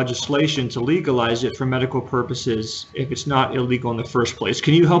passing legislation to legalize it for medical purposes if it's not illegal in the first place?"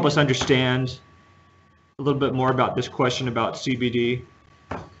 Can you help us understand a little bit more about this question about CBD?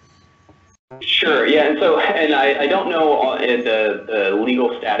 Sure. Yeah. And I don't know the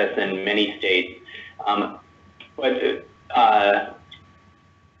legal status in many states, but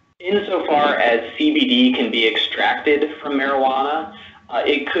insofar as CBD can be extracted from marijuana,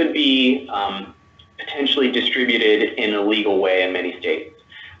 it could be potentially distributed in a legal way in many states.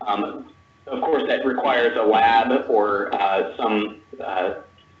 Of course, that requires a lab or some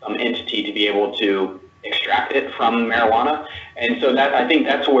entity to be able to extract it from marijuana, and so I think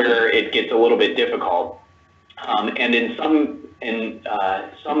that's where it gets a little bit difficult. And in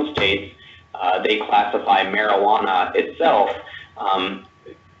some states, they classify marijuana itself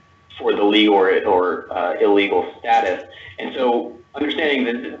for the legal or illegal status. And so understanding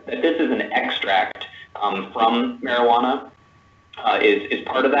that this is an extract from marijuana is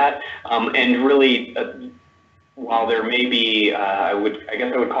part of that. And really, while there may be, I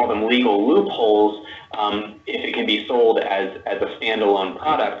guess I would call them legal loopholes, if it can be sold as a standalone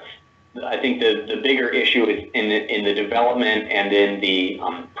product, I think the bigger issue is in the development and in the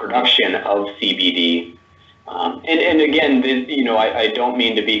production of CBD. And again, I don't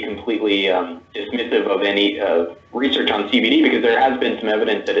mean to be completely dismissive of any research on CBD, because there has been some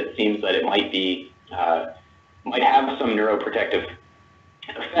evidence that it seems that it might have some neuroprotective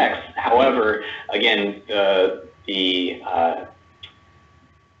effects. However, again, the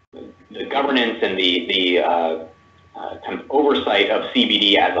governance and the kind of oversight of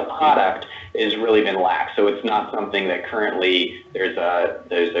CBD as a product has really been lax. So it's not something that currently there's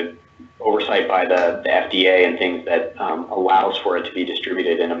a oversight by the FDA and things that allows for it to be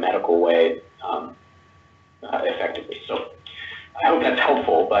distributed in a medical way effectively. So I hope that's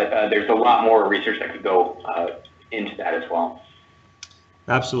helpful, but there's a lot more research that could go into that as well.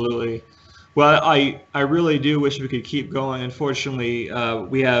 Absolutely. Well, I really do wish we could keep going. Unfortunately,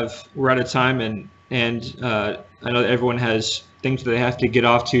 we're out of time, and I know that everyone has things that they have to get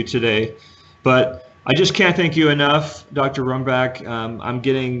off to today. But I just can't thank you enough, Dr. Brumback. I'm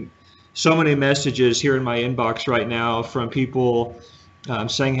getting so many messages here in my inbox right now from people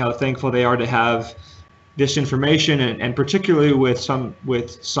saying how thankful they are to have this information, and particularly with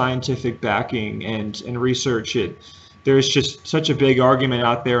scientific backing and research. There's just such a big argument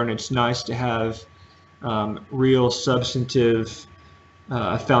out there, and it's nice to have real substantive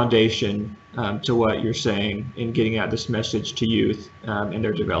foundation to what you're saying in getting out this message to youth in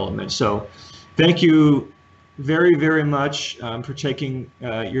their development. So thank you very, very much for taking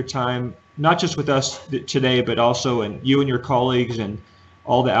your time, not just with us today, but also you and your colleagues, and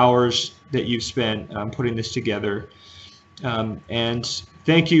all the hours that you've spent putting this together. And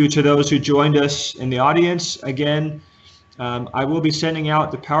thank you to those who joined us in the audience. Again, I will be sending out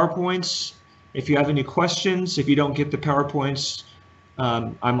the PowerPoints. If you have any questions, if you don't get the PowerPoints,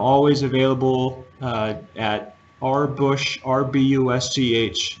 I'm always available at rbusch,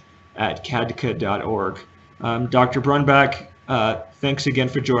 at cadca.org. Dr. Brumback, thanks again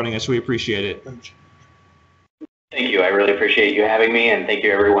for joining us. We appreciate it. Thank you. I really appreciate you having me, and thank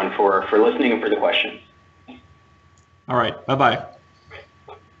you everyone for listening and for the questions. All right. Bye-bye.